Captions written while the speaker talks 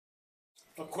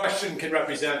a question can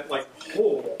represent like a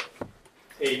hole,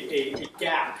 a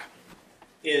gap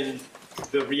in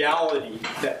the reality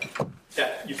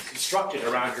that you've constructed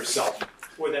around yourself,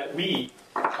 or that we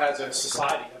as a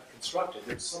society have constructed.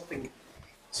 There's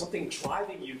something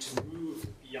driving you to move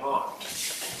beyond.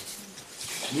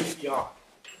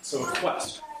 So a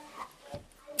quest.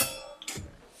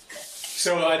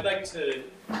 So I'd like to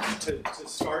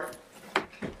start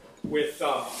with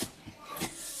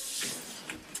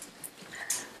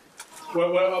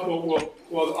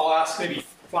well, I'll ask maybe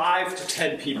 5 to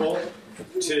 10 people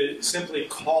to simply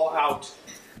call out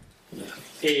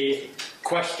a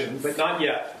question, but not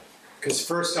yet, because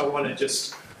first I want to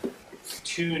just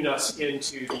tune us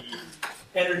into the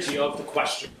energy of the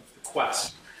question, of the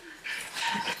quest.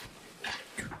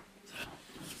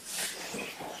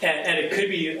 And it could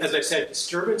be, as I said,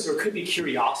 disturbance, or it could be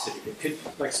curiosity. It could,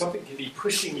 like, something can be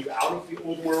pushing you out of the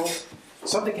old world.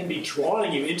 Something can be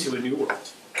drawing you into a new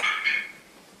world.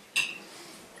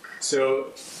 So,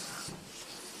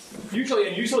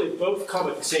 usually both come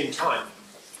at the same time.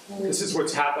 This is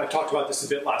what's happened. I talked about this a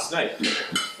bit last night.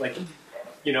 Like,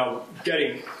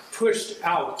 getting pushed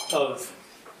out of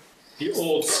the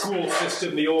old school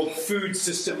system, the old food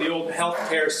system, the old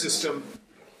healthcare system,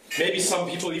 maybe some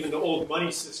people even the old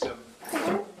money system.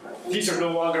 These are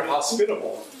no longer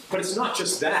hospitable. But it's not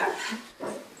just that.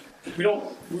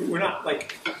 We're not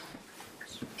like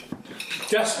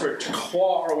desperate to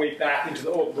claw our way back into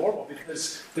the old normal,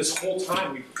 because this whole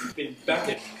time we've been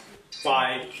beckoned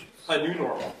by a new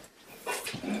normal.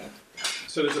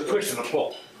 So there's a push and a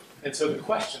pull. And so the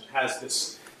question has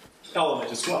this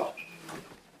element as well.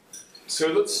 So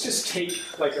let's just take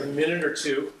like a minute or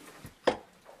two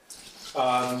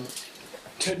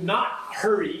to not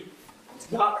hurry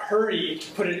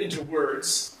to put it into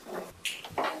words,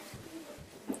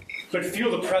 but feel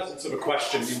the presence of a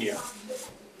question in you.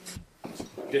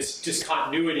 This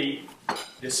discontinuity,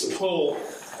 this pull,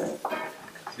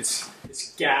 this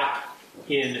gap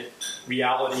in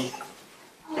reality.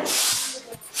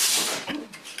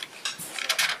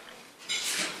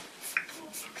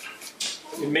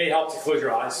 It may help to close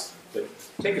your eyes, but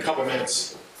take a couple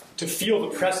minutes to feel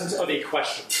the presence of a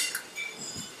question.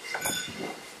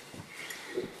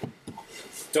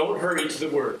 Don't hurry to the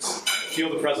words. Feel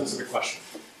the presence of the question.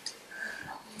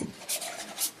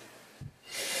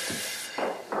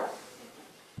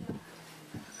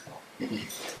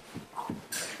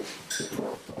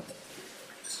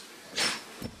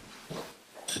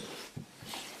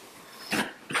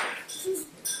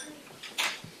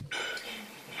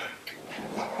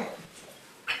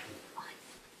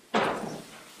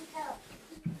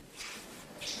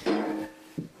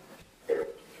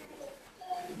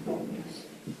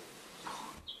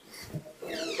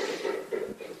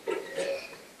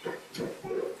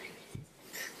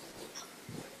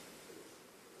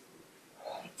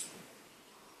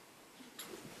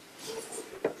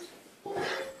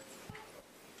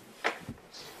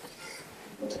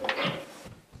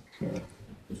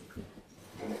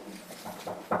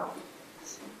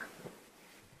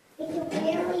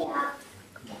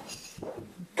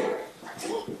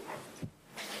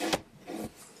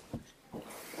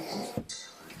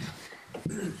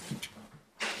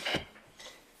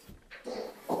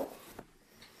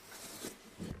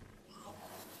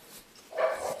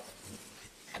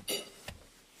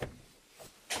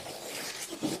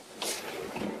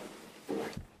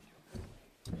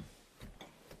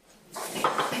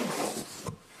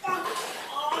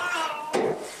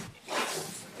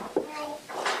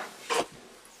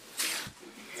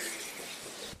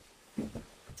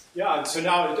 Yeah, and so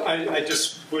now I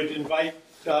just would invite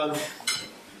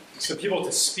some people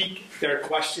to speak their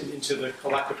question into the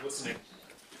collective listening.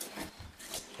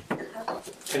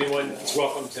 Anyone is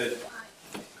welcome to,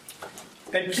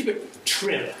 and keep it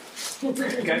trim.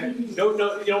 Okay?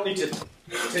 No, you don't need to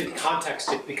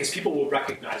context it, because people will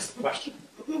recognize the question.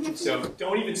 So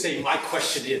don't even say "my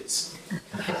question is."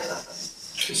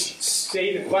 Just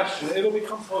say the question; it'll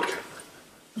become poetry.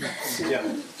 Yeah.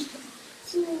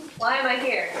 Why am I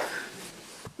here?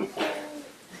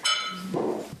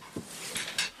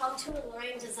 How to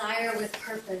align desire with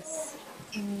purpose.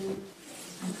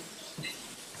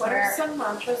 What are some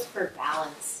mantras for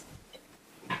balance?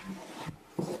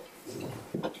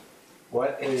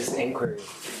 What is inquiry?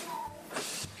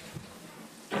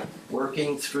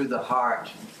 Working through the heart.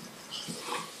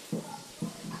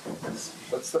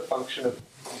 What's the function of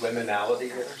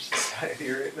liminality in our society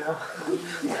right now?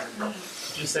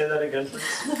 Could you say that again, please?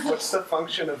 What's the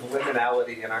function of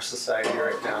liminality in our society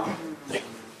right now?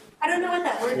 I don't know what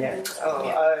that word means.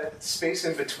 Oh, space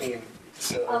in between.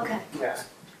 So, Okay. Yeah.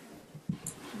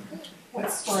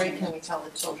 What story can we tell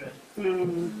the children?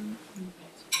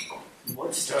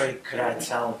 What story could I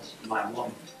tell my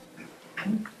mom?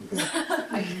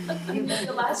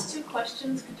 The last two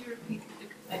questions, could you repeat?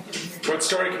 I didn't hear. What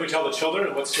story can we tell the children,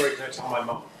 and what story can I tell my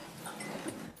mom?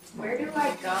 Where do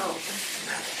I go?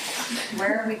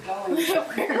 Where are we going?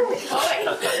 Where are we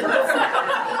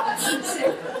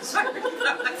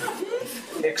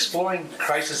going? Exploring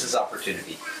crisis as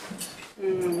opportunity.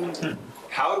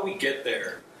 How do we get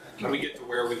there? How do we get to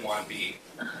where we want to be?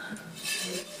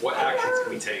 What actions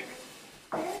can we take?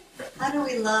 How do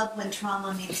we love when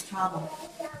trauma meets trauma?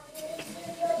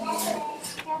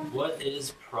 What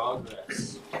is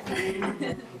progress?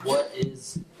 What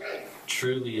is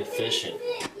truly efficient?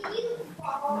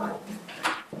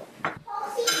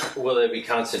 Will there be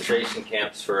concentration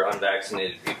camps for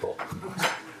unvaccinated people?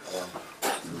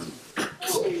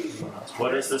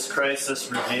 What is this crisis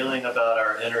revealing about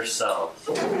our inner selves?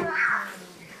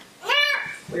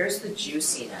 Where's the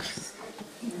juiciness?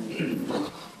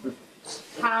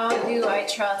 How do I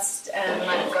trust and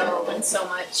let go when so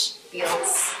much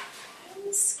feels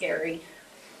scary?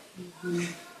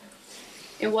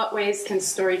 In what ways can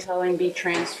storytelling be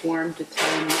transformed to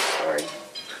tell a new story?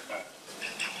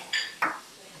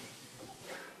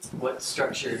 What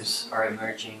structures are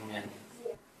emerging and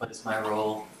what is my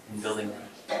role in building them?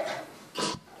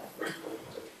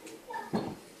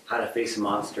 How to face a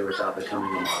monster without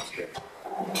becoming a monster.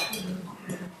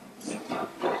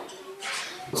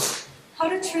 How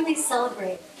to truly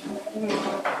celebrate?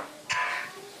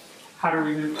 How do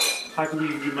we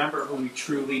remember who we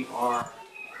truly are?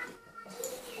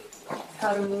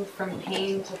 How to move from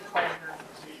pain to pleasure?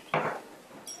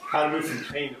 How to move from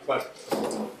pain to pleasure.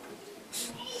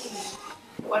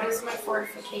 What is my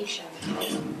fortification?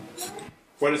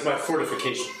 What is my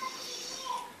fortification?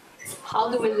 How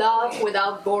do we love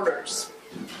without borders?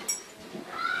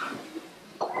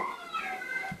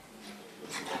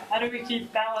 How do we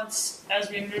keep balance as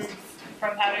we move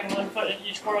from having one foot in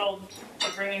each world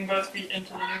to bringing both feet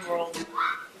into the new world?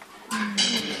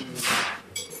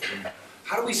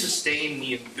 How do we sustain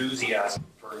the enthusiasm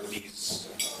for these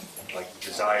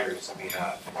desires that we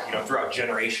have, throughout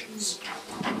generations?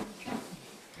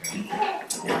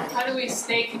 How do we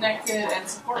stay connected and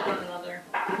support one another?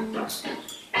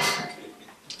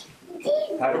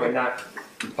 How do I not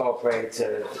fall prey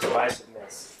to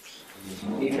divisiveness,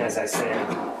 even as I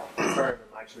stand firm in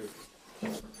my truth?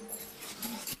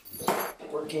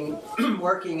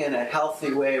 Working in a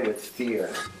healthy way with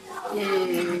fear.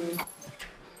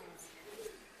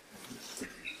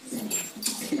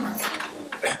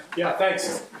 Yeah,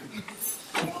 thanks.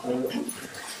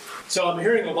 So I'm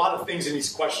hearing a lot of things in these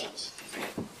questions.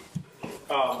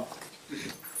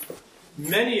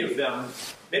 Many of them,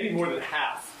 maybe more than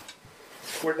half,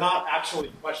 were not actually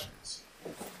questions.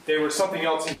 They were something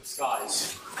else in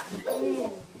disguise.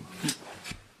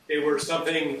 They were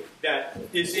something that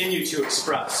is in you to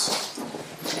express.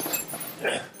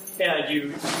 And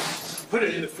you put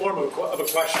it in the form of a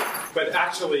question, but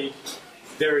actually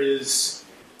there is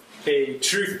a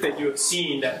truth that you have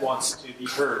seen that wants to be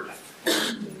heard.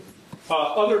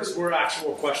 Others were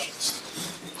actual questions,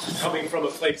 coming from a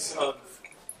place of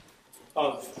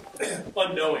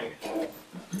unknowing,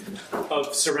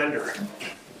 of surrender.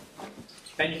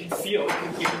 And you can feel,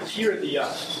 you can hear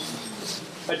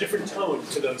a different tone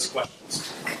to those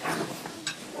questions.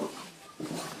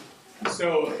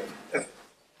 So,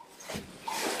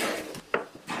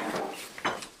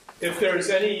 if there's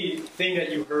anything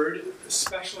that you heard,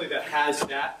 especially that has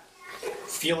that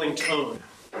feeling tone,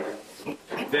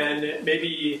 then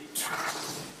maybe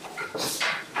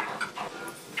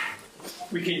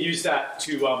we can use that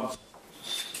to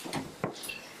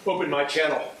open my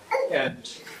channel and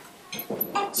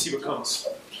see what comes.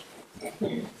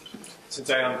 Since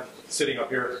I am sitting up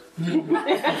here in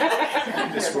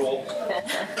this role.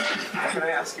 Can I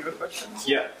ask you a question?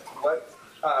 Yeah.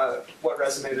 What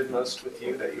resonated most with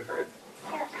you that you heard?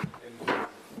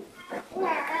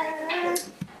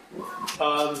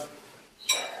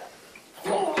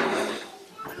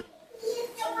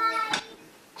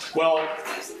 Well,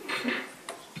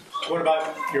 what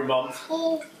about your mom?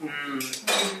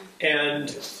 And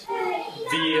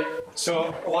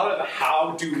so a lot of the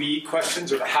how do we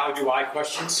questions or the how do I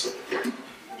questions,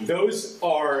 those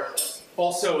are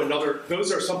also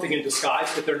those are something in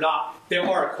disguise, but they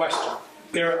are a question.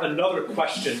 They're another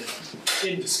question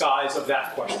in disguise of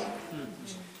that question.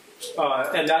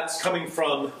 And that's coming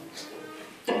from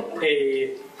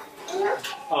a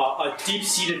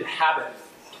deep-seated habit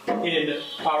in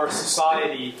our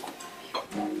society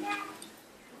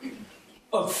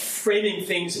of framing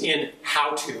things in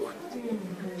how to,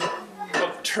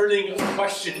 of turning a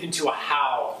question into a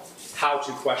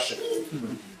how-to question.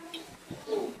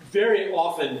 Very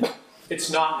often,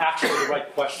 it's not actually the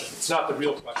right question. It's not the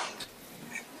real question.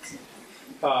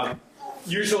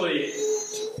 Usually,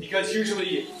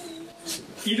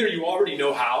 either you already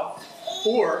know how,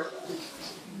 or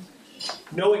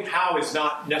knowing how is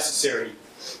not necessary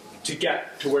to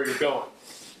get to where you're going.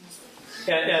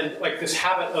 And like this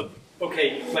habit of,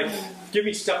 okay, like give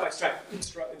me step-by-step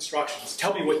instructions.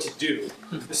 Tell me what to do.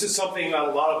 This is something that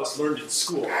a lot of us learned in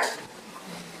school.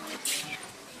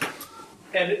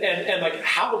 And like,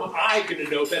 how am I going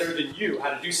to know better than you how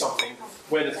to do something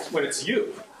when it's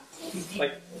you?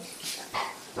 Like,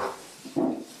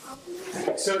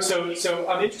 so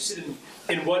I'm interested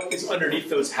in what is underneath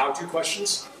those how-to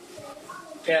questions.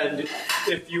 And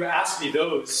if you ask me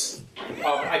those,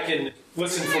 I can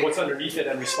listen for what's underneath it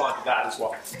and respond to that as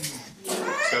well.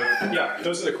 So yeah,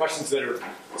 those are the questions that are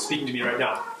speaking to me right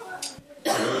now.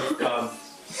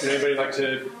 Would anybody like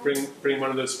to bring one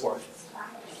of those forth?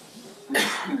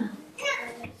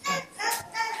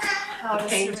 How to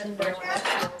surrender when it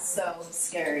feels so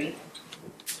scary.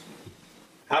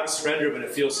 How to surrender when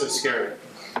it feels so scary.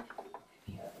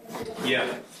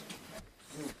 Yeah.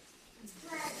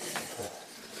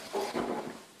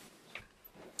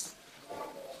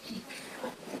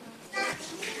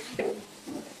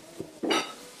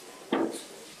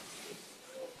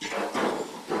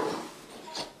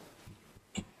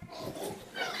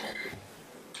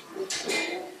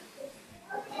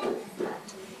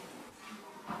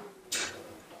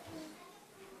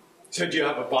 So do you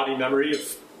have a body memory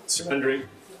of surrendering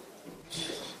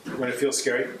when it feels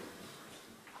scary?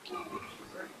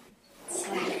 It's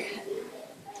like,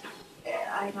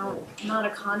 not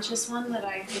a conscious one that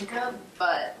I think of,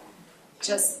 but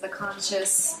just the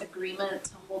conscious agreement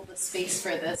to hold the space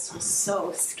for this was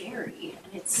so scary,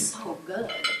 and it's so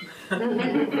good.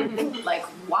 Like,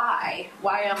 why?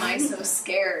 Why am I so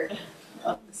scared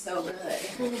of the so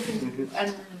good?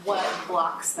 And what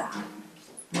blocks that?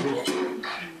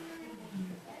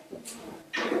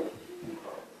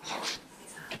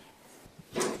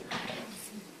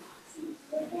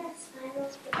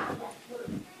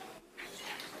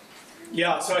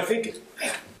 Yeah, so I think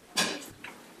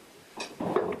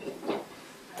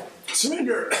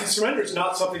surrender is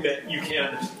not something that you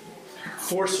can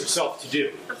force yourself to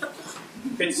do.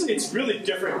 It's really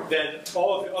different than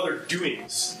all of the other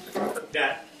doings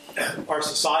that our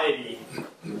society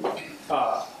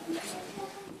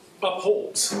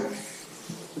upholds.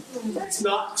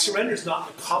 Surrender is not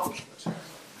an accomplishment.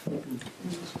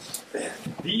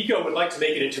 The ego would like to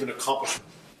make it into an accomplishment,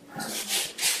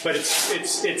 but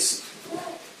it's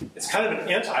kind of an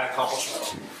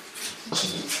anti-accomplishment.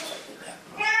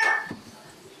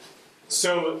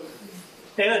 So,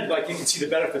 and like you can see the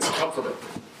benefits that come from it.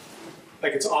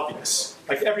 Like it's obvious.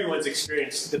 Like everyone's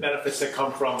experienced the benefits that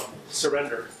come from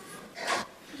surrender.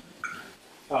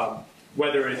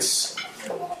 Whether it's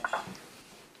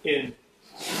in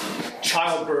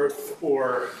childbirth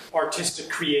or artistic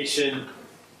creation,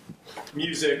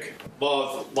 music,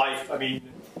 love, life. I mean,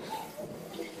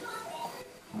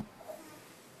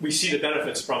 we see the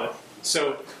benefits from it.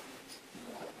 So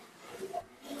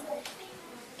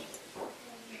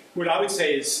what I would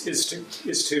say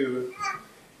is to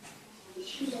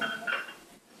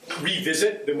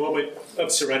revisit the moment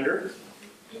of surrender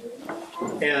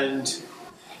and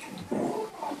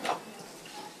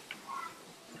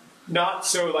not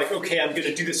so like, okay, I'm going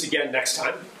to do this again next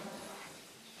time,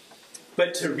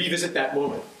 but to revisit that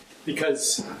moment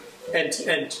because,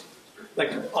 and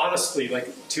like honestly, like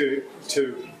to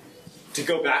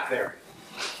go back there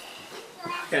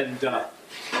and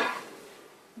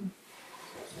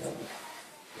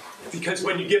because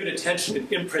when you give it attention, it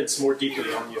imprints more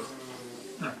deeply on you,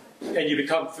 and you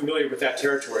become familiar with that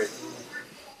territory.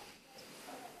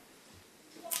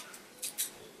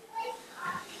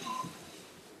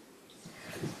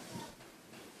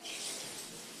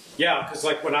 Yeah, because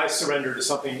like when I surrender to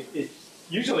something, it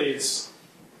usually it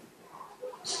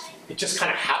just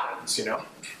kind of happens, you know?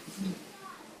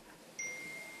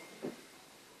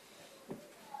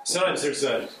 Sometimes there's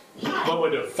a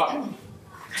moment of, fuck, I'm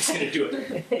just going to do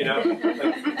it, you know?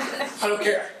 Like, I don't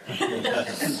care.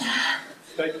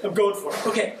 Like, I'm going for it.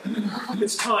 Okay,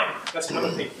 it's time. That's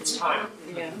another thing. It's time.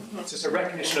 Yeah. It's just a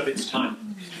recognition of it's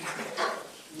time.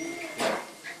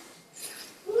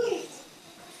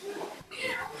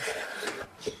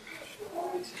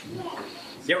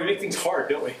 Yeah, we make things hard,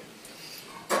 don't we?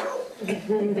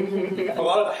 A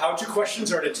lot of the how-to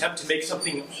questions are an attempt to make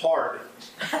something hard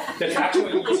that's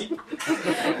actually easy.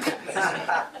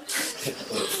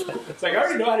 It's like, I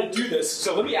already know how to do this,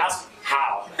 so let me ask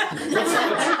how?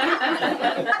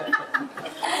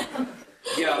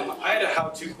 Yeah, I had a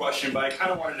how-to question, but I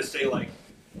kind of wanted to say, like,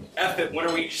 F it, when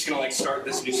are we just going to, like, start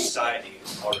this new society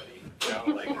already? You know,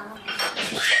 like,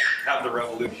 just, like, have the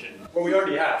revolution. Well, we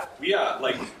already have. Yeah,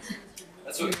 like,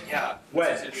 that's what, yeah. When?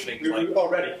 That's interesting. We Like,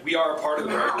 already. we are a part of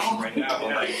the revolution right now,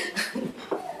 but, like,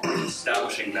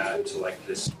 establishing that into, like,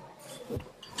 this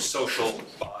social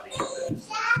body that is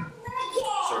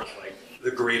sort of like the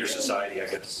greater society, I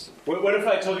guess. What if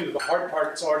I told you that the hard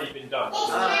part has already been done?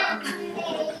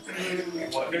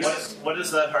 What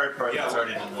is that hard part that's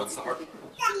already been done? What's the hard part?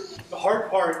 The hard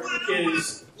part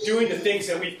is doing the things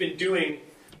that we've been doing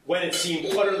when it seemed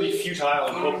utterly futile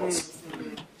and hopeless,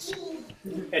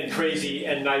 and crazy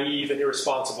and naive and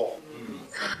irresponsible.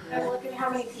 And look at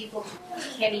how many people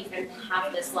can't even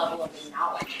have this level of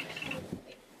acknowledgement.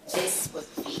 This was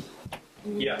key.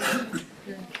 Yeah.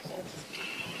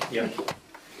 Yeah.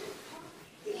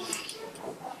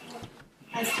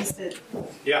 That's just it.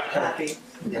 Yeah. Happy.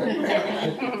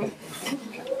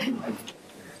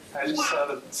 I just saw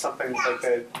that something like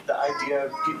the idea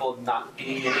of people not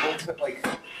being able to, like,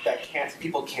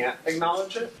 people can't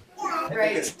acknowledge it. I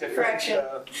think it's different.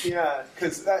 Yeah,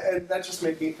 because that just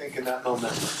made me think in that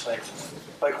moment, it's like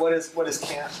what is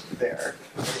can't there?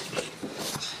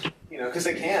 You know, because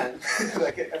they can.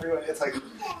 Like everyone, it's like,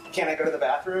 can I go to the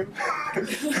bathroom?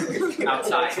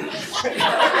 Outside.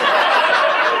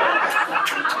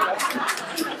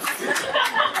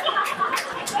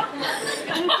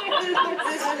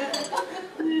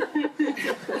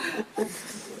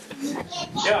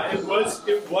 Yeah,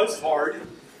 it was hard,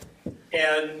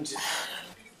 and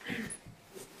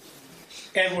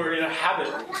we're in a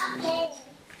habit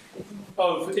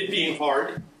of it being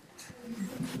hard,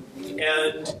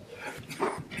 and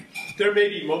there may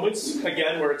be moments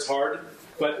again where it's hard,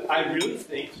 but I really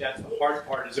think that the hard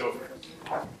part is over.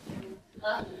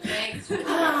 Thanks.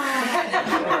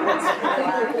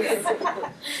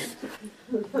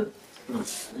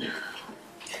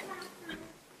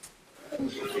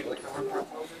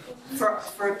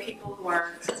 For people who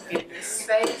are in this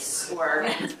space or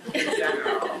in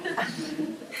general?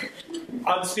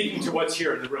 I'm speaking to what's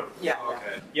here in the room. Yeah.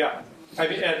 Okay. Yeah. I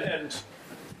mean, and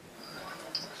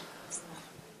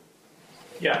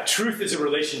yeah, truth is a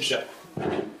relationship.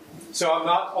 So I'm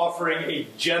not offering a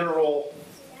general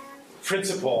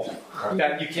principle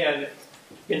that you can,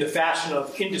 in the fashion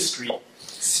of industry,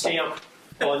 stamp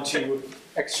onto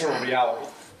external reality.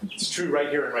 It's true right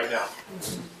here and right now.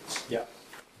 Yeah.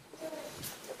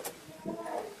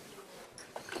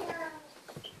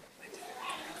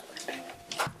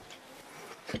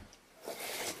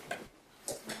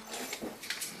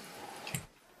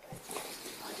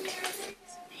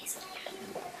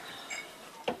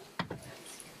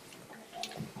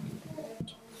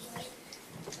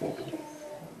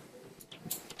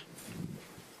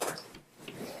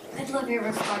 I'd love your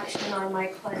reflection on my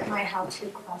how-to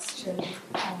question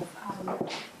of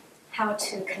how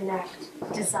to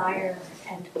connect desire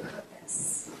and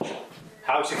purpose.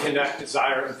 How to connect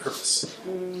desire and purpose.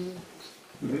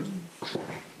 Mm-hmm.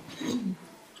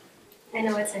 I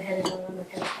know it's a hidden one on the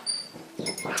page.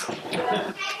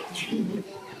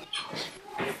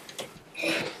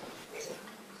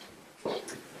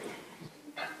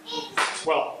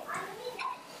 Well,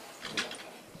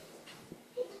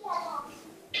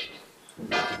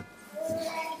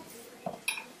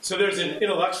 so there's an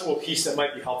intellectual piece that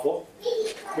might be helpful,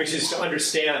 which is to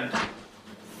understand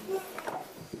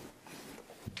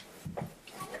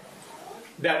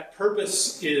that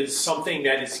purpose is something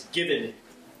that is given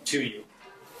to you,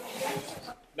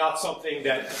 not something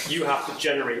that you have to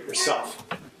generate yourself.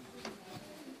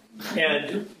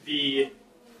 And the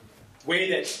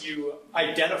way that you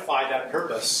identify that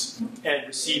purpose and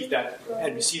receive that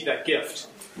gift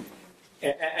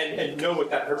and know what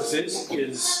that purpose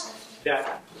is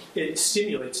that it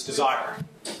stimulates desire.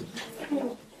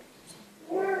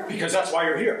 Because that's why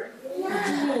you're here.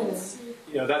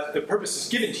 You know, that the purpose is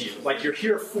given to you. Like, you're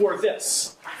here for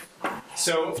this.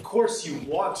 So, of course, you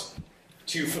want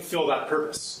to fulfill that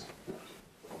purpose.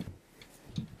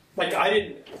 Like, I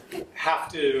didn't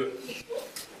have to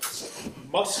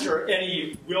muster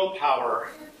any willpower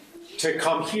to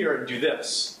come here and do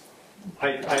this.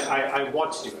 I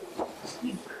want to do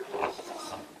it.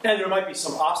 And there might be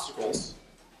some obstacles.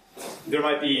 There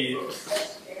might be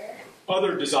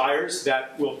other desires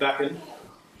that will beckon.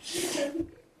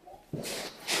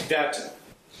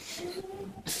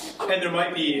 And there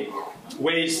might be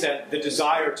ways that the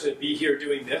desire to be here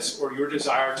doing this, or your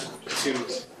desire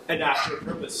to enact your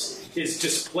purpose, is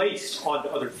displaced onto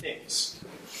other things.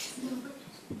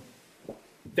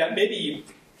 That maybe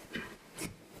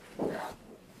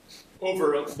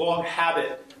over a long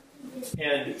habit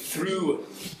and through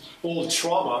old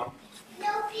trauma,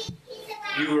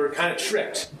 you were kind of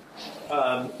tricked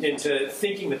into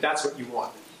thinking that that's what you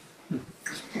want.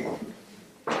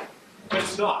 But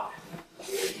it's not.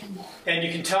 And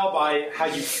you can tell by how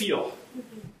you feel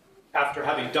after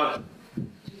having done it.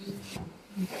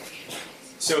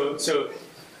 So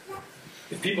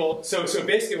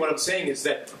basically what I'm saying is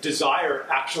that desire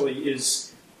actually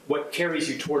is what carries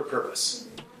you toward purpose.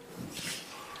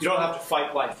 You don't have to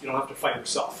fight life. You don't have to fight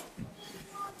yourself.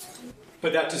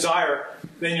 But that desire,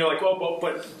 then you're like, oh,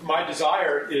 but my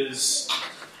desire is,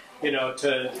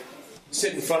 to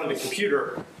sit in front of the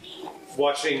computer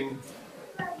watching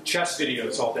chess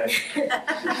videos all day.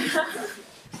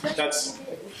 That's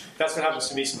what happens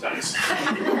to me sometimes.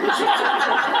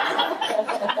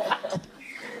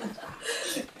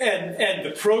 And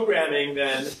the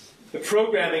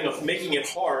programming of making it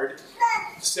hard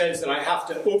says that I have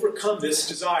to overcome this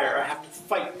desire. I have to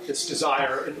fight this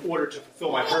desire in order to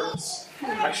fulfill my purpose.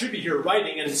 I should be here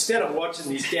writing, and instead I'm watching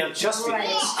these damn chess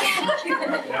videos.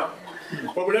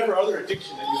 Or whatever other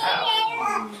addiction that you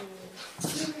have.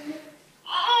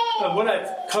 And what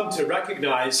I've come to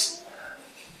recognize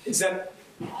is that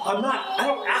I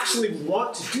don't actually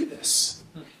want to do this.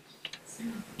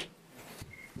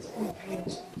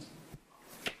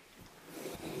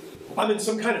 I'm in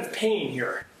some kind of pain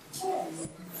here.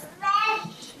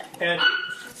 And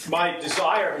my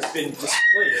desire has been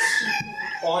displaced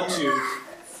onto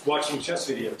watching chess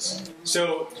videos.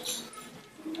 So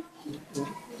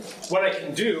what I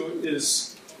can do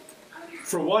is,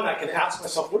 for one, I can ask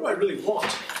myself, what do I really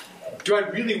want? Do I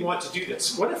really want to do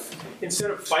this? What if,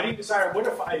 instead of fighting desire, what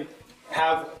if I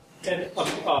have an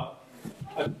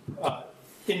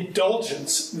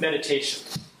indulgence meditation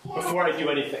before I do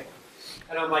anything?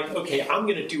 And I'm like, okay, I'm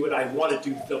going to do what I want to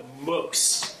do the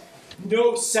most.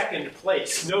 No second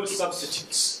place, no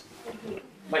substitutes.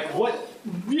 Like, what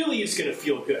really is going to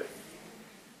feel good?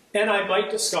 And I might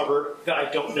discover that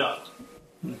I don't know.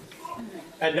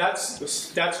 And that's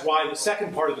why the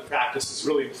second part of the practice is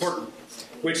really important,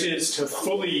 which is to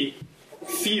fully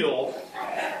feel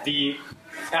the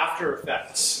after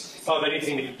effects of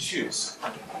anything that you choose.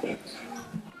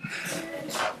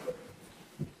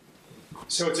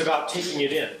 So it's about taking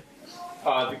it in,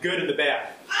 the good and the bad.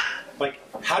 Like,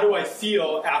 how do I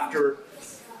feel after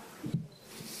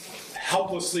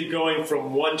helplessly going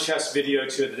from one chess video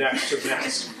to the next to the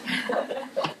next?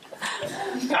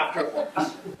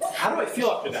 How do I feel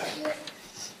after that?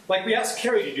 Like, we asked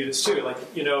Carrie to do this too. Like,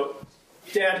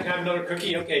 Dad, can I have another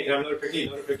cookie? Okay, can I have another cookie?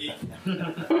 Another cookie?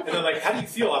 And then, like, how do you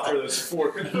feel after those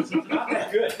 4 cookies? Not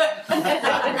that good.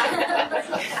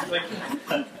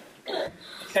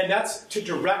 And that's to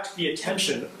direct the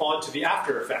attention onto the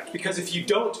after effect. Because if you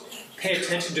don't pay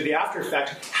attention to the after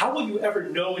effect, how will you ever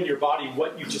know in your body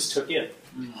what you just took in?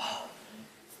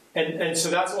 And so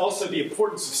that's also the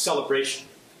importance of celebration.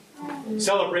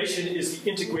 Celebration is the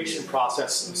integration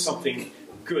process of something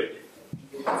good.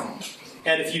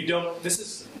 And if you don't, this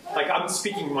is, like, I'm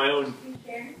speaking my own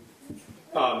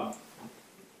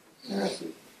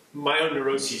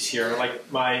neuroses here,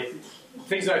 like my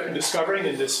things that I've been discovering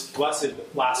in this blessed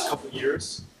last couple of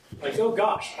years. Like, oh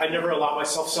gosh, I never allow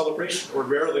myself celebration, or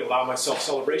rarely allow myself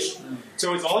celebration.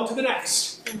 So it's on to the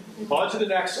next, on to the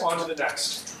next, on to the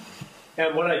next.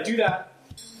 And when I do that,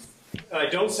 and I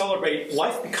don't celebrate,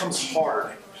 life becomes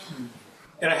hard.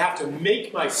 And I have to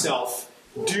make myself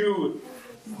do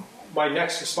my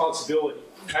next responsibility.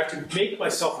 I have to make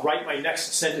myself write my next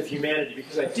ascent of humanity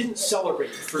because I didn't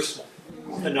celebrate the first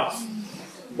one enough.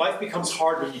 Life becomes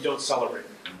hard when you don't celebrate.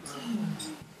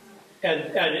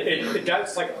 And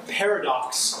that's like a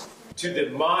paradox to the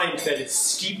mind that is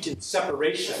steeped in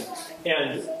separation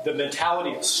and the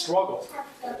mentality of struggle.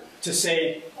 To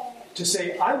say,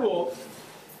 I will,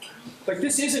 like,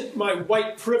 this isn't my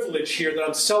white privilege here that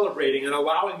I'm celebrating and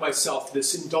allowing myself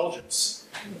this indulgence.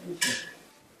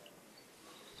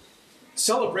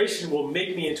 Celebration will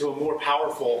make me into a more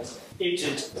powerful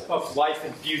agent of life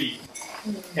and beauty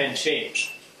and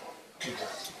change.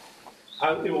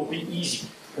 It will be easy.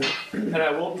 And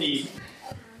I won't be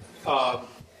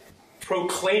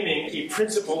proclaiming a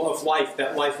principle of life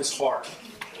that life is hard.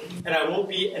 And I won't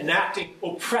be enacting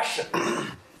oppression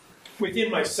within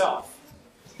myself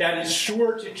that is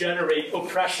sure to generate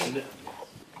oppression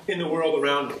in the world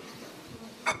around me.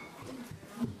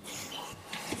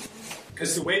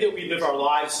 Because the way that we live our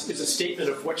lives is a statement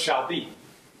of what shall be.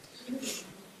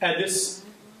 And this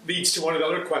leads to one of the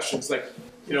other questions, like,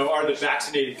 are the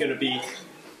vaccinated going to be,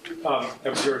 that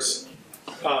was yours,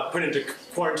 put into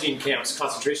quarantine camps,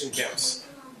 concentration camps?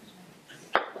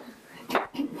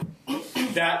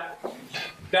 that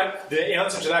the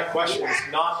answer to that question is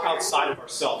not outside of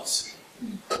ourselves.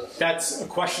 That's a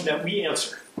question that we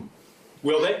answer.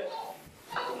 Will they?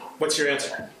 What's your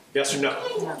answer? Yes or no?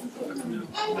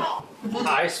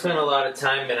 I spent a lot of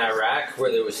time in Iraq where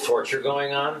there was torture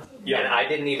going on, and I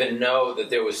didn't even know that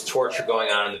there was torture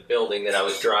going on in the building that I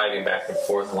was driving back and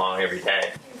forth along every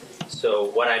day. So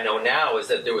what I know now is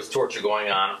that there was torture going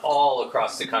on all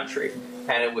across the country,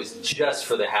 and it was just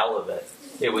for the hell of it.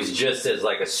 It was just as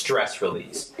like a stress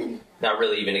release, not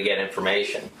really even to get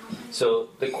information. So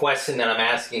the question that I'm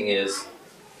asking is,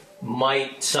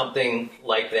 might something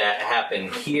like that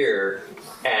happen here,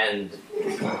 and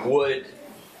would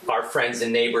our friends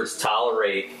and neighbors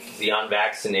tolerate the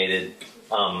unvaccinated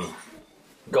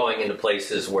going into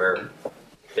places where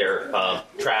they're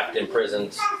trapped in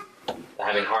prisons,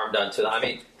 having harm done to them? I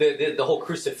mean, the whole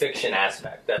crucifixion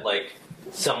aspect, that like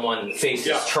someone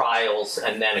faces trials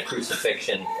and then a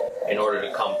crucifixion in order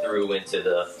to come through into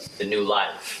the new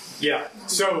life. Yeah,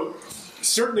 so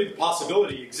certainly the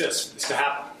possibility exists for this to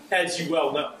happen, as you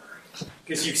well know,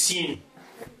 because you've seen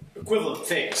equivalent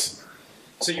things.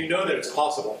 So you know that it's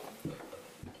possible.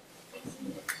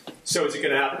 So is it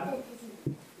going to happen?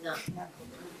 No.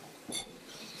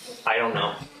 I don't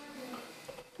know.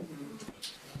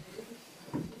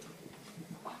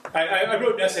 I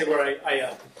wrote an essay where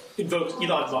I invoked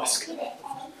Elon Musk.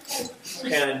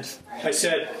 And I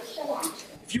said,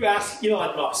 if you ask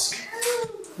Elon Musk,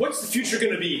 what's the future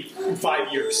going to be in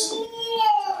 5 years?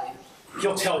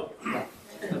 He'll tell you.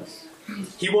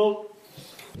 He won't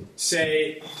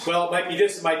say, well, it might be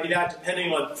this, it might be that,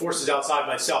 depending on forces outside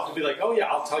myself. He'll be like, oh yeah,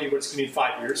 I'll tell you what it's going to be in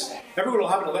 5 years. Everyone will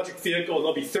have an electric vehicle, and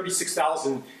there'll be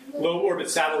 36,000 low-orbit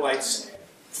satellites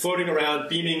floating around,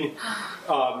 beaming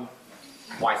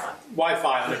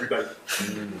Wi-Fi on everybody.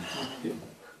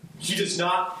 He does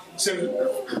not.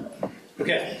 So,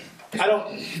 okay, I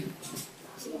don't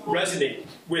resonate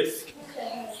with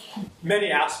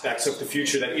many aspects of the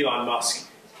future that Elon Musk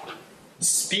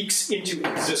speaks into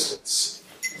existence.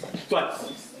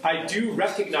 But I do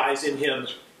recognize in him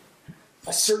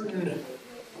a certain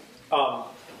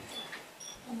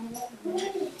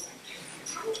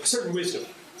wisdom.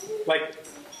 Like,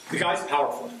 the guy's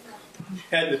powerful.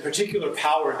 And the particular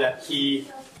power that he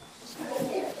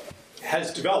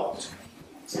has developed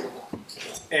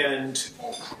and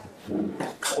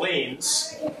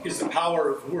claims is the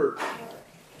power of word.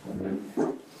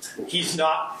 He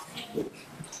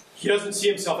doesn't see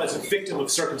himself as a victim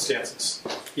of circumstances.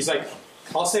 He's like,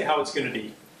 I'll say how it's going to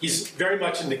be. He's very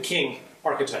much in the king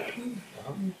archetype.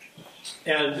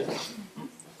 And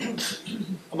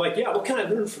I'm like, yeah, what can I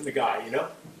learn from the guy, you know?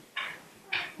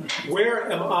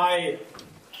 Where am I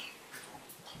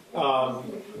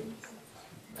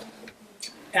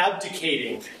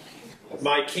abdicating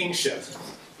my kingship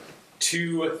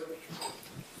to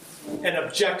an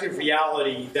objective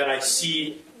reality that I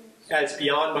see as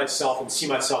beyond myself and see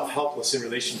myself helpless in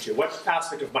relation to? What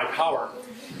aspect of my power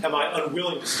am I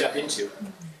unwilling to step into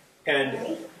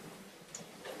and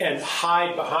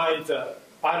hide behind the,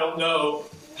 I don't know,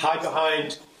 hide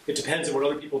behind, it depends on what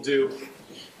other people do.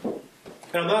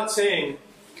 And I'm not saying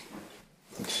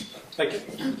like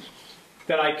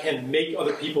that I can make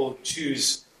other people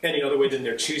choose any other way than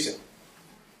they're choosing.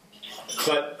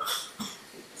 But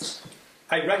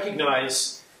I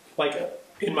recognize, like,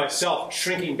 in myself,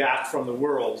 shrinking back from the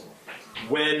world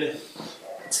when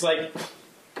it's like,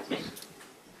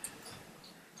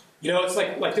 you know, it's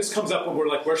like this comes up when we're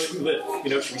like, where should we live?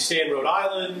 You know, should we stay in Rhode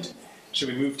Island? Should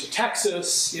we move to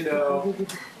Texas? You know,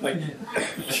 like,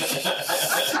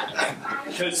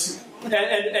 because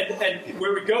and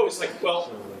where we go is like, well,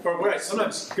 or where I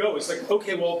sometimes go is like,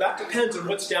 okay, well, that depends on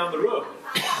what's down the road.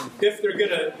 If they're going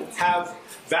to have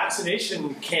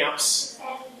vaccination camps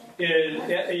in,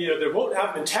 you know, they won't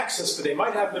have them in Texas, but they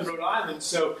might have them in Rhode Island.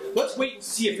 So let's wait and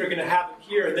see if they're going to have them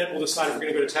here, and then we'll decide if we're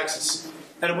going to go to Texas.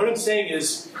 And what I'm saying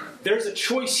is, there's a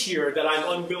choice here that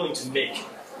I'm unwilling to make.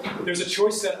 There's a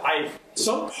choice that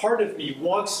some part of me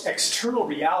wants external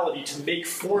reality to make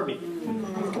for me.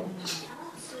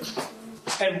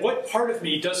 And what part of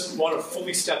me doesn't want to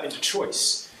fully step into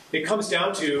choice? It comes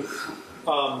down to,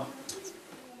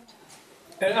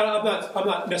 and I'm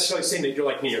not necessarily saying that you're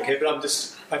like me, okay? But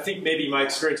I think maybe my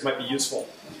experience might be useful.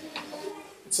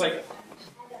 It's like,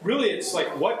 really, it's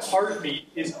like, what part of me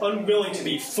is unwilling to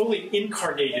be fully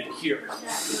incarnated here?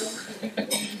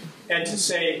 And to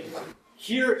say,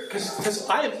 here, because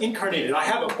I am incarnated. I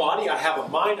have a body, I have a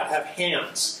mind, I have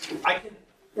hands. I can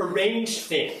arrange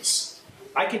things.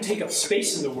 I can take up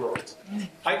space in the world.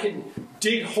 I can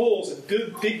dig holes and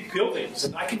build big buildings,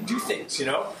 and I can do things, you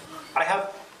know? I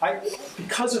have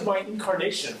because of my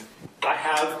incarnation, I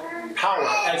have power,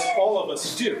 as all of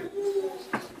us do.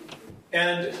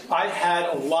 And I had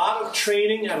a lot of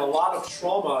training and a lot of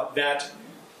trauma that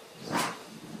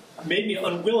made me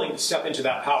unwilling to step into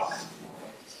that power.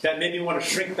 That made me want to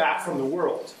shrink back from the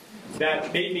world.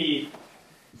 That made me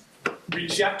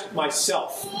reject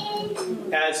myself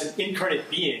as an incarnate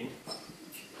being,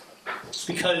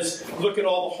 because look at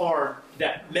all the harm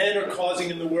that men are causing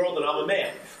in the world, and I'm a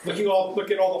man. Look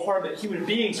at all the harm that human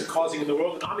beings are causing in the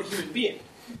world, and I'm a human being.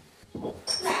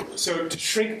 So to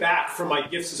shrink back from my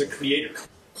gifts as a creator.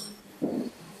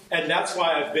 And that's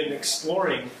why I've been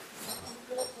exploring,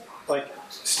 like,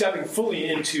 stepping fully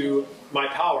into my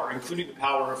power, including the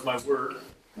power of my word.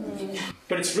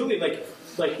 But it's really like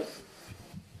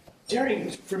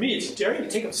daring, for me, it's daring to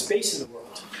take up space in the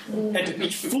world and to be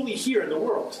fully here in the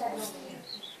world.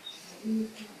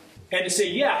 And to say,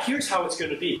 yeah, here's how it's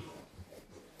going to be.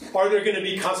 Are there going to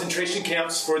be concentration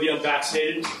camps for the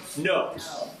unvaccinated? No.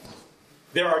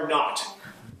 There are not.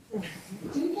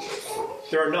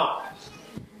 There are not.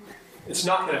 It's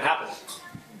not going to happen.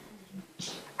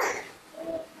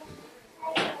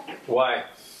 Why?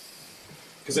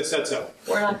 Because I said so.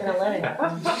 We're not going to let it.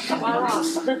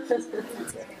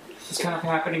 It's kind of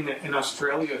happening in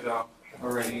Australia, though,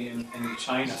 already, in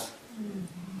China.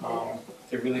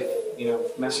 They're really,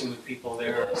 messing with people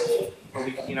there. Or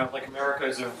like America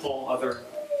is a whole other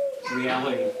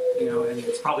reality, and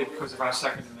it's probably because of our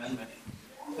Second Amendment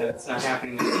that it's not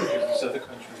happening in these other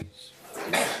countries.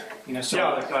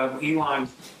 Like Elon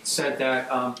said that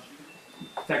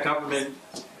that government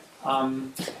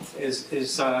has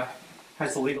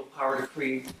the legal power to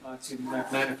create, to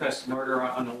manifest murder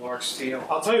on a large scale.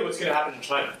 I'll tell you what's going to happen in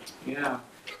China. Yeah.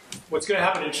 What's going to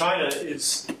happen in China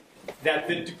is that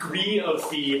the degree of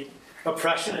the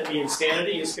oppression and the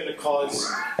insanity is going to cause,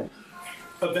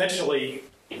 eventually,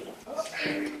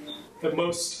 the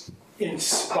most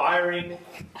inspiring,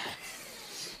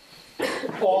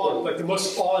 the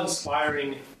most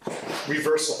awe-inspiring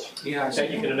reversal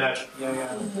that you can imagine.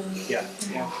 Yeah.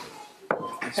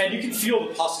 And you can feel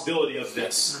the possibility of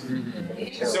this.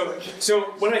 So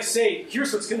when I say,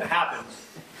 here's what's going to happen,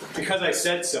 because I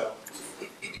said so,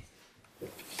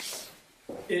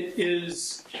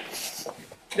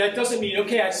 that doesn't mean,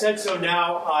 okay, I said so,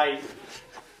 now I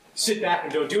sit back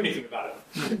and don't do anything about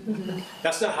it.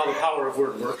 That's not how the power of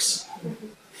word works.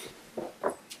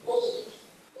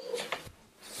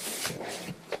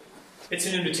 It's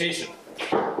an invitation.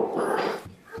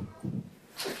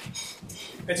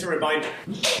 It's a reminder.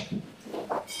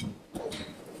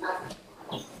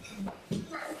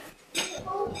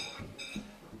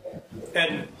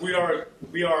 And we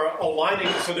are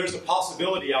aligning, so there's a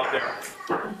possibility out there.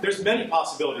 There's many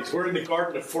possibilities. We're in the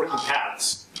garden of forking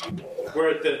paths.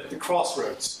 We're at the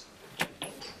crossroads.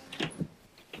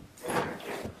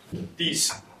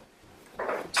 These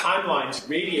timelines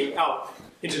radiate out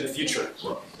into the future.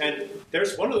 And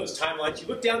there's one of those timelines. You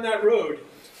look down that road,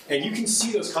 and you can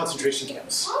see those concentration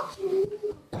camps.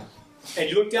 And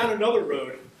you look down another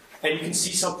road, and you can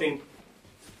see something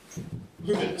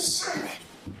luminous,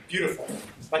 beautiful.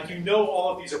 Like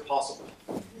all of these are possible.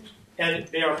 And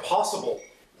they are possible,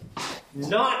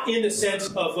 not in the sense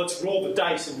of let's roll the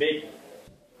dice and maybe.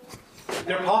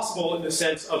 They're possible in the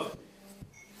sense of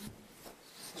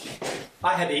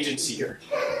I have agency here.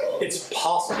 It's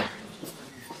possible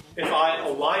if I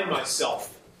align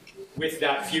myself with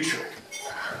that future.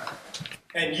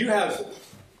 And you have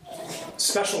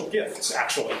special gifts,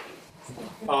 actually.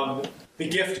 The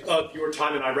gift of your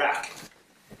time in Iraq.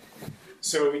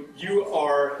 So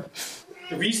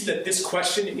the reason that this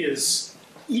question is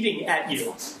eating at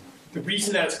you, the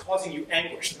reason that it's causing you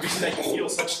anguish, the reason that you feel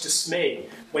such dismay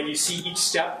when you see each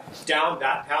step down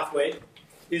that pathway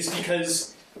is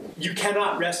because you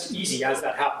cannot rest easy as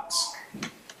that happens.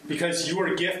 Because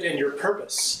your gift and your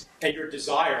purpose and your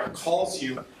desire calls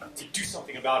you to do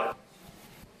something about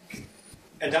it.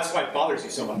 And that's why it bothers you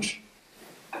so much.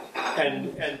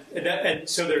 And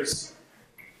so there's,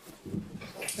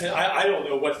 I don't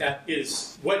know what that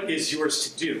is, what is yours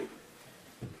to do.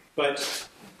 But,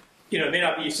 it may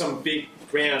not be some big,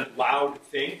 grand, loud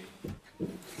thing,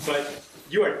 but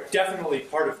you are definitely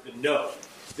part of the no.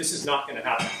 This is not going to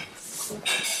happen.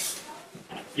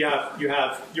 You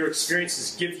have your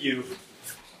experiences give you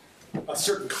a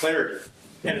certain clarity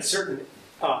and a certain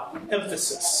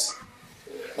emphasis.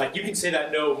 Like you can say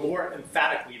that no more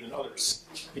emphatically than others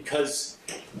because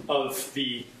of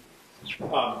the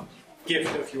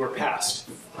gift of your past.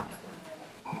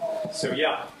 So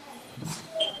yeah.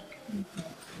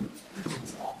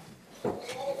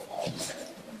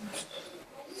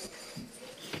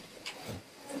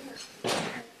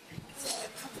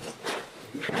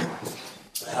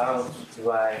 how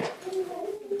do I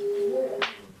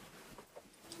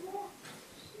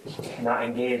not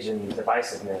engage in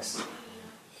divisiveness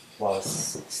while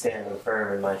standing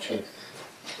firm in my truth?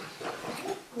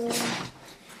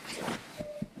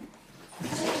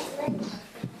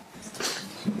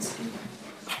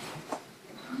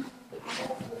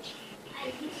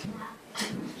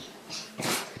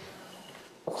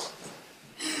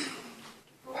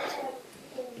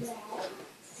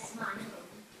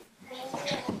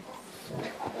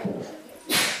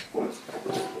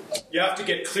 You have to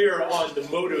get clear on the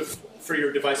motive for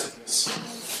your divisiveness.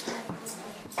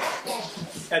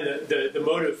 And the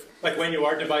motive, like when you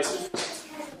are divisive.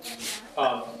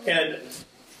 And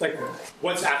like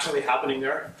what's actually happening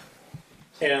there.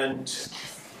 And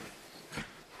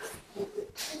I'm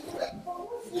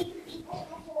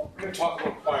going to talk a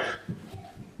little quieter.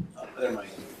 There might.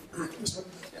 This one?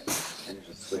 Yeah. And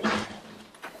just switch. I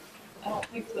don't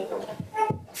think so.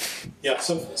 Yeah,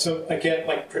 so I can't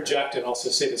like project and also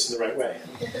say this in the right way.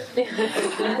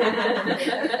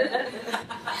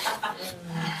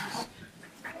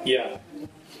 Yeah.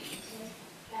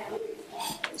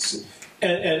 So,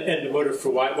 and the motive for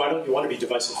why don't you want to be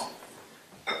divisive?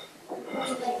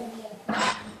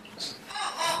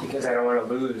 Because I don't want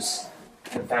to lose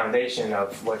the foundation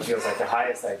of what feels like the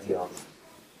highest ideal.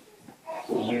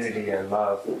 Unity and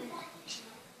love,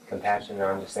 compassion and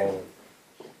understanding.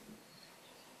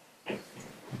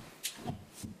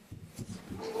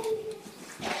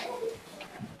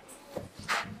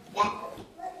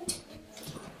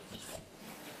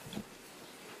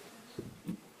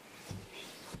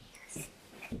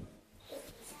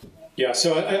 Yeah,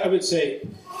 so I would say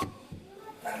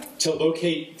to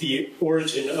locate the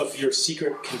origin of your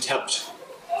secret contempt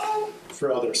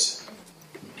for others.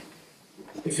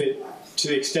 If it, to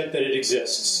the extent that it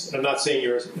exists, and I'm not saying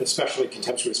you're an especially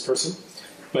contemptuous person,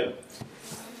 but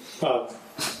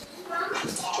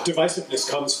divisiveness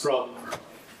comes from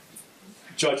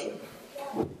judgment.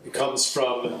 It comes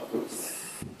from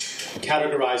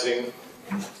categorizing,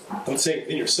 I'm saying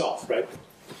in yourself, right?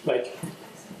 Like,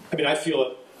 I mean, I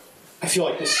feel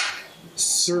like this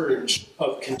surge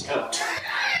of contempt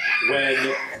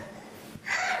when,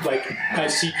 like, I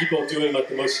see people doing like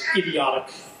the most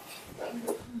idiotic,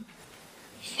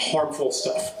 harmful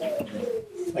stuff.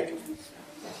 Like,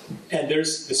 and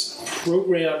there's this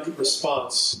programmed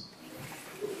response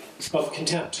of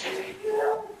contempt.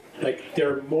 Like,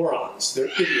 they're morons, they're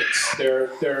idiots,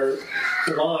 they're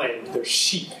blind, they're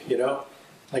sheep, you know?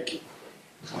 Like,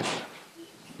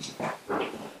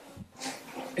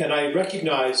 and I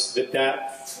recognize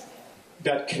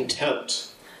that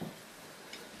contempt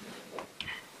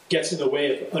gets in the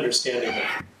way of understanding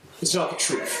them. It's not the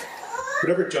truth.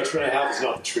 Whatever judgment I have is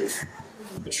not the truth.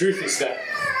 The truth is that,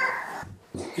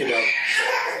 you know,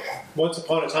 once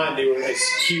upon a time they were as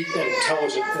cute and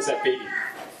intelligent as that baby,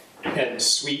 and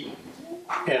sweet,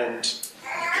 and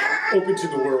open to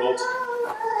the world,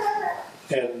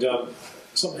 and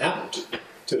something happened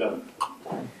to them.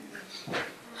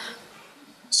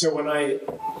 So when I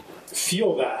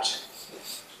feel that,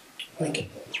 like,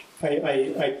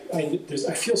 I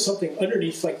feel something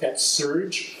underneath, like that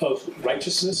surge of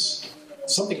righteousness.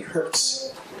 Something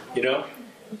hurts, you know?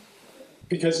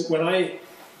 Because when I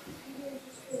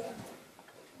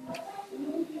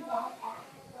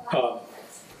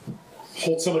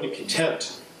hold someone in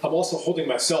contempt, I'm also holding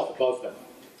myself above them.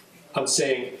 I'm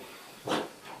saying,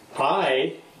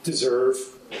 I deserve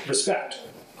respect.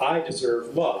 I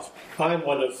deserve love. I'm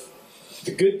one of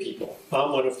the good people.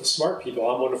 I'm one of the smart people.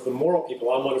 I'm one of the moral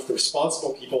people. I'm one of the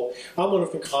responsible people. I'm one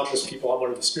of the conscious people. I'm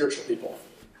one of the spiritual people.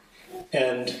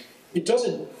 And it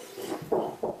doesn't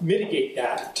mitigate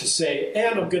that to say,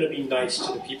 and I'm going to be nice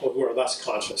to the people who are less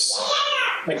conscious.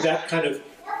 Like that kind of,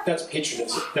 that's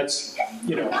patronizing. That's,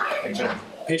 you know,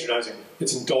 patronizing.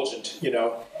 It's indulgent, you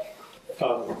know.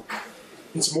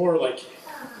 It's more like,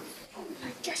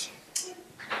 it's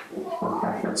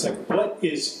like, what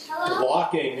is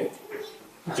blocking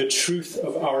the truth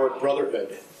of our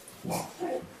brotherhood?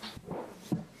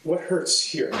 What hurts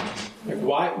here? Like,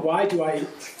 why do I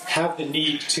have the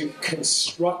need to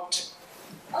construct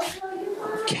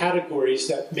categories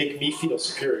that make me feel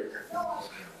superior?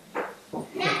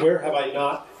 Like, where have I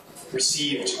not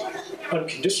received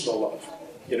unconditional love?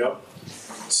 You know?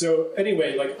 So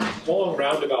anyway, like, long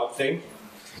roundabout thing.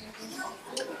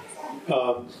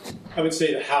 I would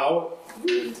say the how.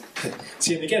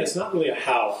 See, and again, it's not really a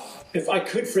how. If I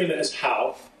could frame it as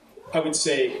how, I would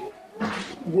say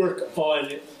work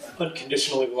on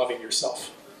unconditionally loving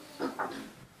yourself.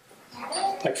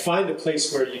 Like, find a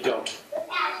place where you don't.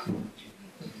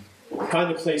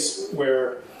 Find a place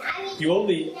where you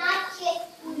only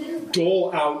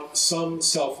dole out some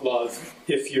self-love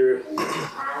if you're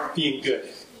being good,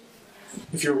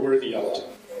 if you're worthy of it.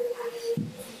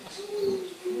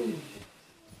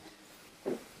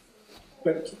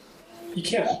 But you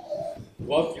can't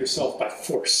love yourself by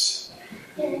force.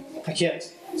 I can't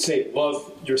say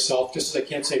love yourself just as I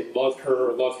can't say love her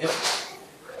or love him.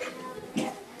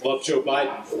 Love Joe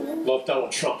Biden, love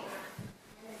Donald Trump.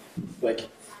 Like,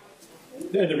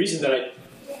 and the reason that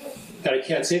I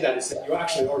can't say that is that you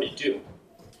actually already do.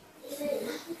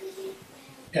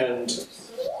 And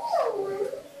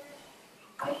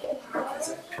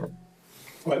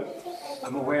what?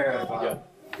 I'm aware of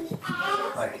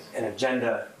like an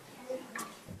agenda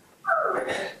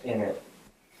in it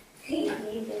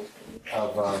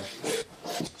of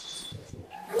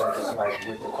like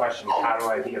with the question, how do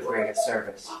I be of greatest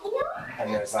service?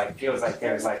 And there's like feels like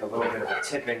there's like a little bit of a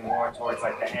tipping more towards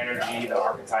like the energy, the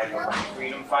archetype of like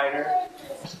freedom fighter.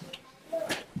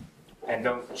 And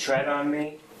don't tread on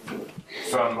me.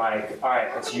 From like, all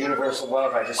right, it's universal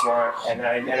love. I just want, and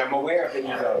I'm aware of the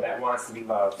ego that wants to be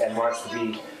loved and wants to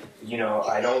be,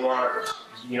 I don't want,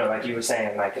 like you were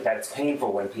saying, like that it's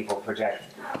painful when people project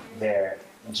their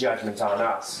judgments on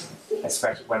us,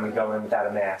 especially when we go in without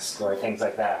a mask or things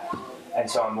like that. And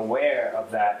so I'm aware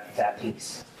of that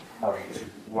piece of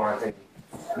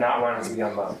not wanting to be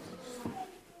unloved.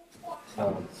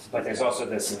 But there's also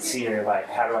the sincere, like,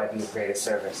 how do I be of greatest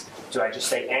service? Do I just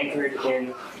stay anchored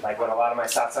in, like, what a lot of my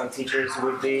satsang teachers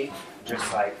would be?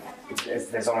 Just like,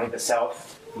 there's only the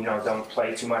self, don't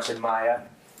play too much in Maya,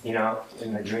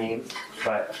 in the dream.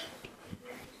 But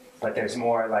there's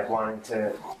more, like, wanting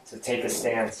to take a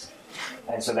stance.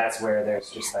 And so that's where there's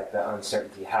just, like, the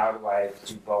uncertainty. How do I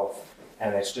do both?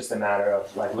 And it's just a matter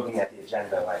of, like, looking at the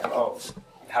agenda, like,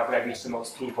 how can I reach the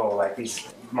most people? Like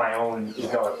my own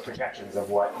egoic projections of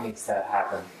what needs to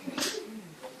happen.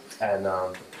 And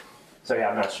so yeah,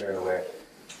 I'm not sure where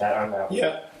that on that.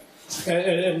 Yeah,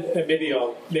 and maybe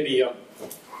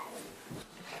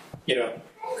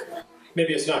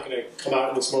maybe it's not going to come out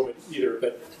in this moment either,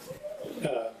 but.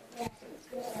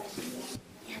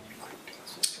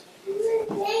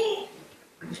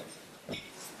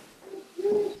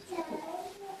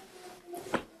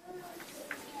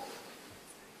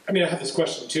 I mean, I have this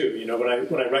question too.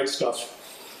 When I write stuff,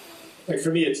 like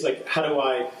for me, it's like, how do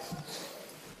I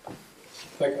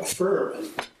like affirm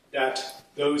that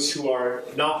those who are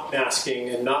not masking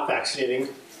and not vaccinating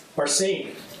are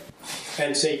sane,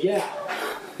 and say, yeah,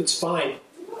 it's fine.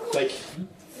 Like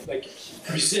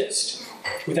resist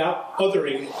without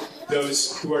othering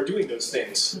those who are doing those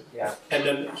things, and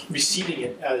then receiving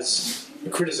it as a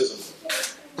criticism.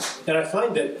 And I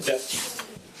find that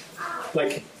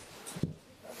like.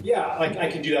 Yeah, like I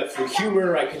can do that through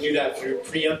humor, I can do that through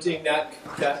preempting that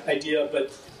idea,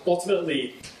 but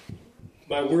ultimately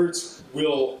my words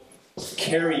will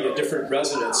carry a different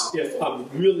resonance if I'm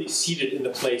really seated in the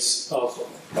place of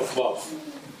love,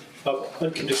 of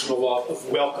unconditional love, of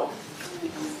welcome,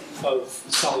 of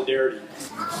solidarity.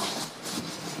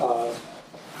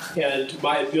 And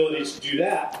my ability to do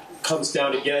that comes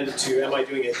down again to, am I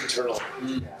doing it internally?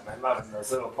 Yeah, I'm loving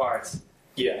those little parts.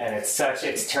 Yeah, and it's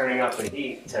turning up the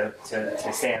heat to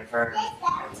stand firm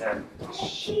and to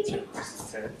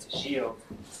shield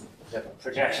the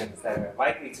projections that are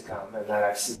likely to come and that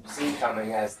I've seen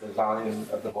coming as the volume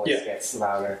of the voice gets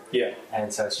louder. Yeah,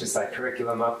 and so it's just like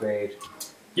curriculum upgrade.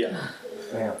 Yeah.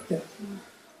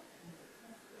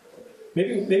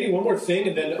 Maybe one more thing,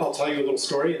 and then I'll tell you a little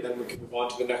story, and then we can move on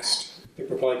to the next. I think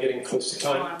we're probably getting close to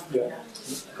time. Yeah.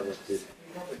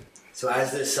 So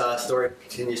as this story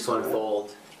continues to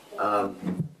unfold,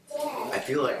 I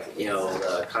feel like,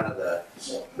 the kind of the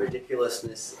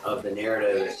ridiculousness of the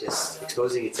narrative is just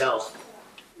exposing itself.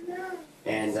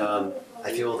 And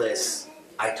I feel this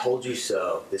I told you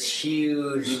so, this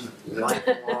huge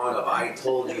lifelong of I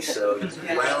told you so, just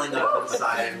welling up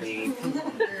inside of me.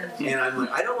 And I'm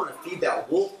like, I don't want to feed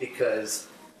that wolf because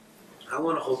I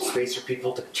want to hold space for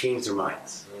people to change their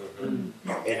minds. And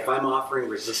if I'm offering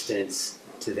resistance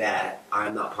to that,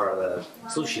 I'm not part of the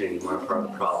solution anymore, I'm part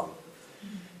of the problem.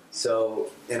 So,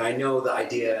 and I know the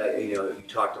idea, you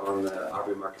talked on the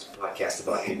Aubrey Marcus podcast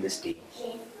about amnesty,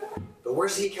 but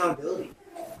where's the accountability?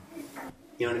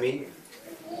 You know what I mean?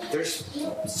 There's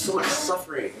so much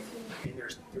suffering, and they're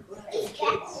going after the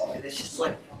kids, and it's just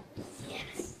like,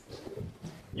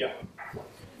 yeah.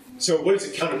 So what does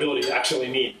accountability actually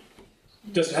mean?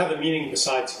 Does it have a meaning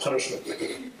besides punishment?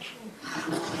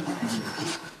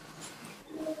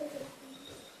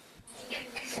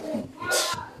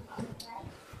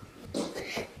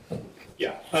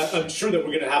 Yeah, I'm sure that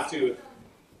we're going to have to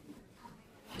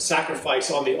sacrifice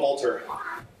on the altar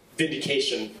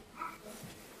vindication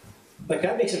like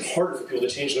that makes it harder for people to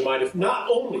change their mind. If not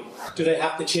only do they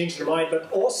have to change their mind, but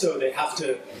also they have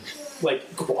to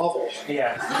like grovel.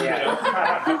 Yeah. You know?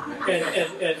 and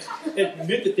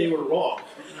admit that they were wrong.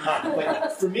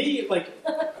 Like for me, like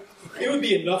it would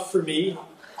be enough for me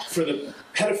for the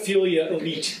pedophilia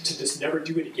elite to just never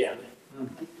do it again.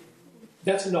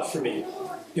 That's enough for me.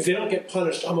 If they don't get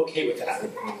punished, I'm okay with that. I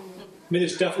mean,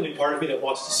 there's definitely part of me that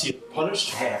wants to see them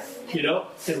punished, you know,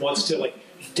 and wants to like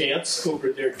dance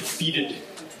over their defeated,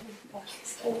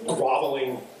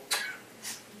 groveling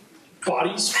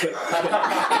bodies. But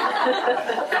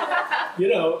you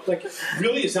know, like,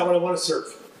 really, is that what I want to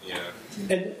serve? Yeah.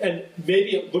 And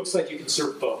maybe it looks like you can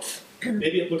serve both.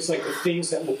 Maybe it looks like the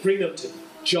things that will bring them to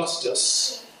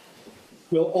justice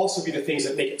will also be the things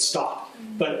that make it stop.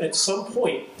 But at some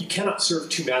point, you cannot serve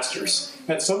two masters.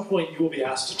 At some point, you will be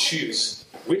asked to choose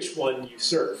which one you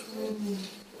serve.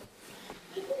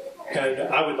 And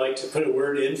I would like to put a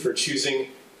word in for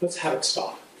choosing, let's have it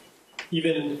stop.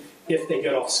 Even if they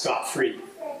get off scot-free.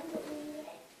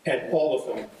 And all of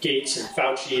them, Gates and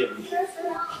Fauci and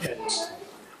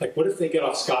like, what if they get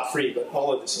off scot-free, but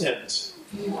all of this ends?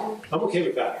 I'm okay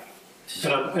with that.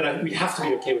 And we have to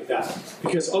be okay with that.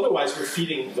 Because otherwise we're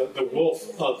feeding the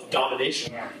wolf of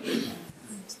domination.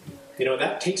 You know,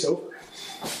 that takes over.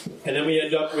 And then we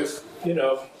end up with, you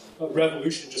know, a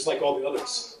revolution just like all the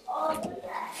others.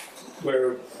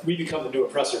 Where we become the new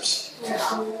oppressors.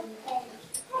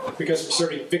 Because we're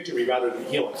serving victory rather than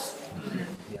healing.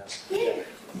 Yeah.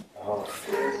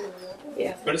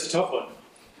 But it's a tough one.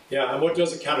 Yeah, and what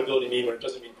does accountability mean when it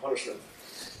doesn't mean punishment?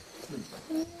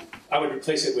 I would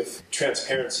replace it with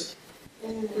transparency.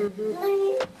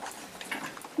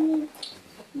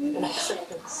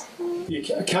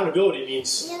 Accountability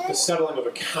means the settling of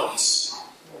accounts.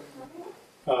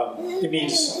 It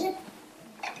means,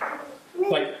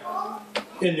 like,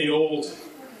 in the old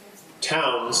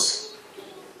towns,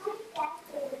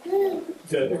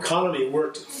 the economy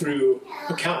worked through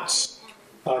accounts,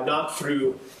 not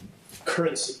through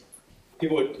currency.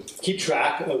 People would keep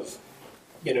track of,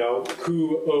 you know,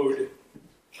 who owed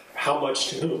how much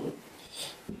to whom.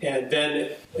 And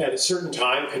then at a certain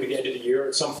time, maybe the end of the year,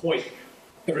 at some point,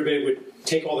 everybody would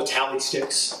take all the tally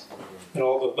sticks and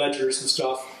all the ledgers and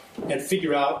stuff and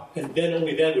figure out, and then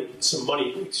only then would some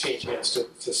money exchange hands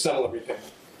to settle everything.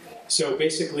 So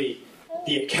basically,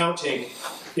 the accounting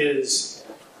is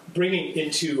bringing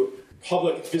into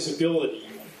public visibility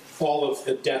all of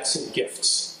the debts and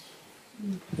gifts.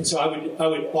 And so I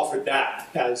would offer that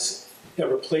as a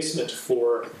replacement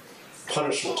for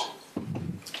punishment.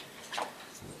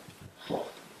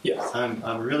 Yeah.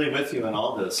 I'm really with you on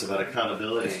all this about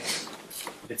accountability.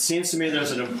 It seems to me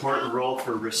there's an important role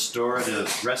for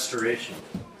restoration.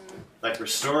 Like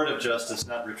restorative justice,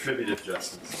 not retributive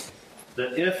justice.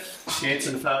 That if Gates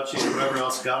and Fauci and whoever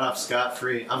else got off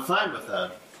scot-free, I'm fine with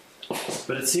that.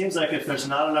 But it seems like if there's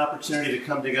not an opportunity to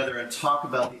come together and talk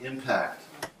about the impact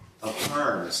of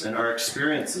harms and our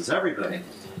experiences, everybody,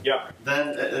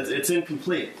 then it's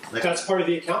incomplete. Like, that's part of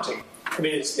the accounting. I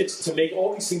mean, it's to make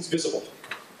all these things visible.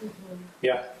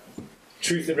 Yeah.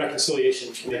 Truth and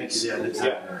reconciliation committees.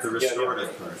 The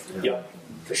restorative part. Yeah,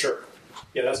 for sure.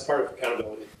 Yeah, that's part of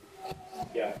accountability.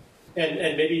 Yeah.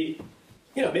 And maybe,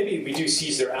 you know, maybe we do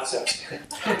seize their assets.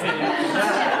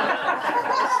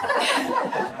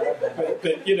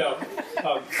 but you know,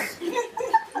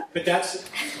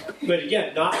 but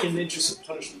again, not in the interest of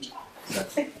punishment.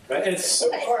 Right? And it's so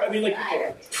hard. I mean, like,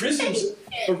 prisons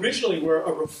originally were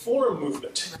a reform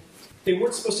movement. They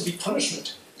weren't supposed to be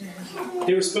punishment.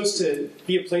 They were supposed to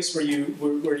be a place where they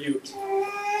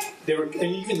were,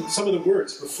 and even some of the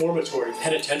words, reformatory,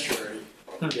 penitentiary,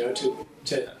 you know, to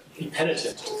be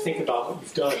penitent, to think about what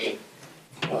you've done.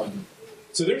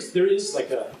 So there is like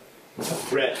a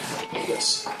thread of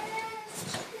this.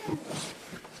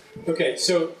 Okay,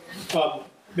 so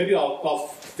maybe I'll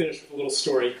finish with a little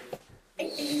story.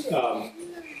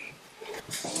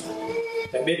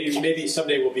 That maybe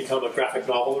someday will become a graphic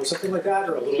novel or something like that,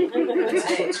 or a little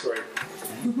short story.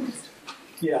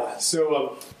 Yeah.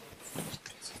 So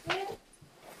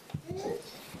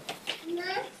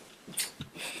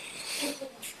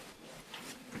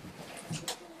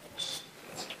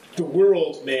the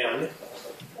world man.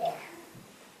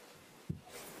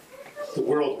 The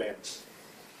world man.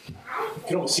 You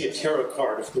can almost see a tarot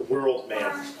card of the world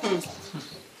man.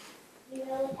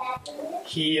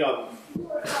 He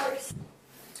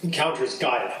encounters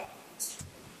Gaia.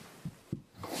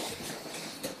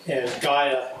 And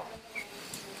Gaia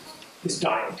is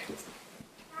dying.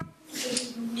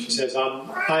 She says,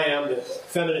 I am the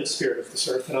feminine spirit of this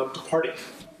earth, and I'm departing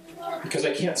because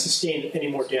I can't sustain any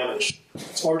more damage.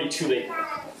 It's already too late.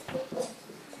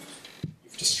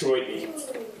 destroyed me.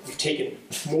 You've taken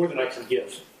more than I can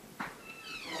give.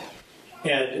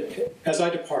 And as I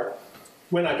depart,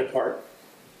 when I depart,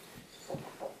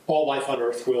 all life on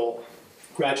earth will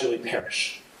gradually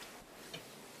perish.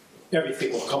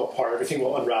 Everything will come apart, everything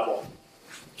will unravel.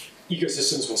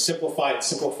 Ecosystems will simplify and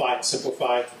simplify and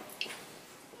simplify.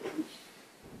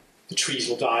 The trees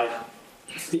will die,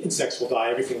 the insects will die,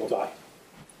 everything will die.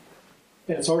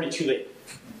 And it's already too late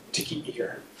to keep me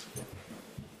here.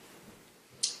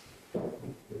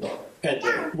 And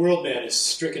the world man is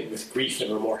stricken with grief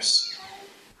and remorse.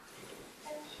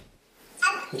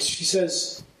 And she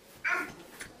says,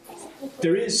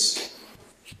 there is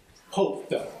hope,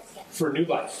 though, for a new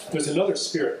life. There's another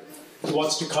spirit who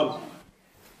wants to come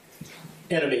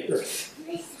animate Earth.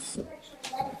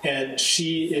 And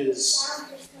she is,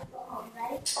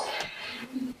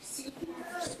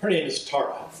 her name is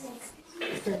Tara.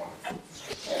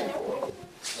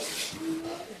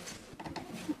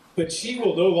 But she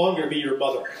will no longer be your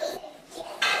mother.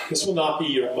 This will not be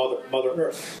your mother, Mother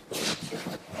Earth.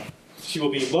 She will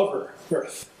be Lover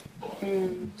Earth.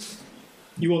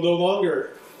 You will no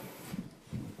longer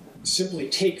simply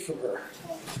take from her,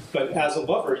 but as a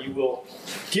lover, you will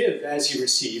give as you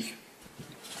receive,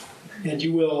 and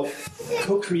you will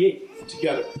co-create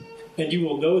together, and you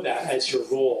will know that as your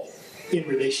role in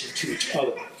relation to each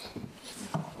other.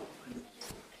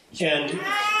 And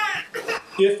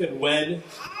if and when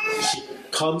she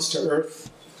comes to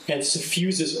Earth and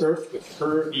suffuses Earth with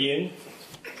her being,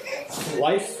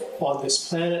 life on this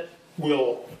planet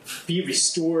will be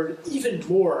restored even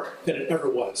more than it ever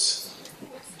was.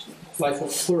 Life will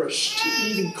flourish to an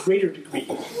even greater degree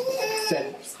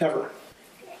than ever.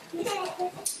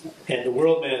 And the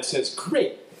world man says,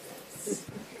 great,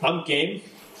 I'm game,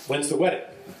 when's the wedding?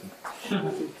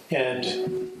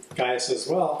 And Gaia says,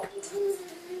 well,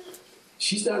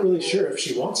 she's not really sure if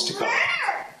she wants to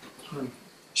come.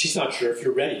 She's not sure if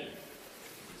you're ready.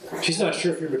 She's not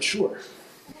sure if you're mature.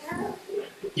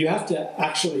 You have to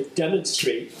actually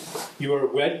demonstrate your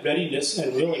readiness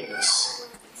and willingness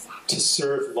to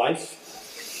serve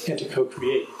life and to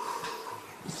co-create.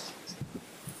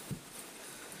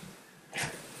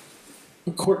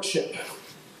 A courtship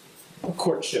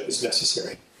is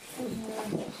necessary.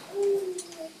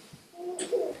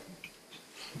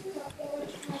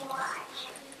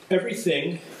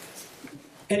 Everything,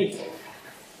 anything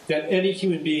that any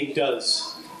human being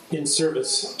does in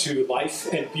service to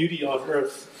life and beauty on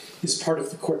earth is part of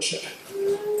the courtship.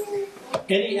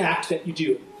 Any act that you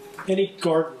do, any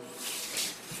garden,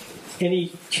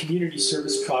 any community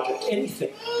service project,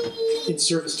 anything in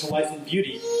service to life and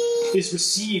beauty is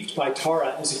received by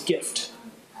Tara as a gift,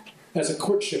 as a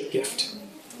courtship gift.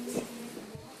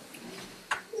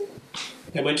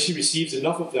 And when she receives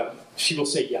enough of them, she will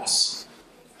say yes.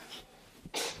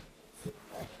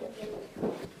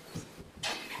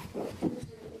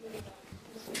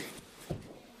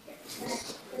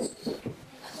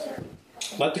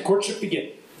 Let the courtship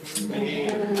begin.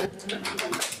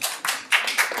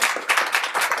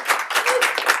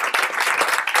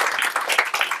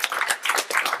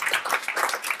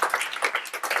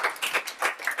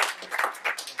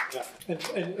 Yeah,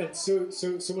 and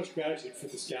so much gratitude for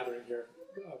this gathering here.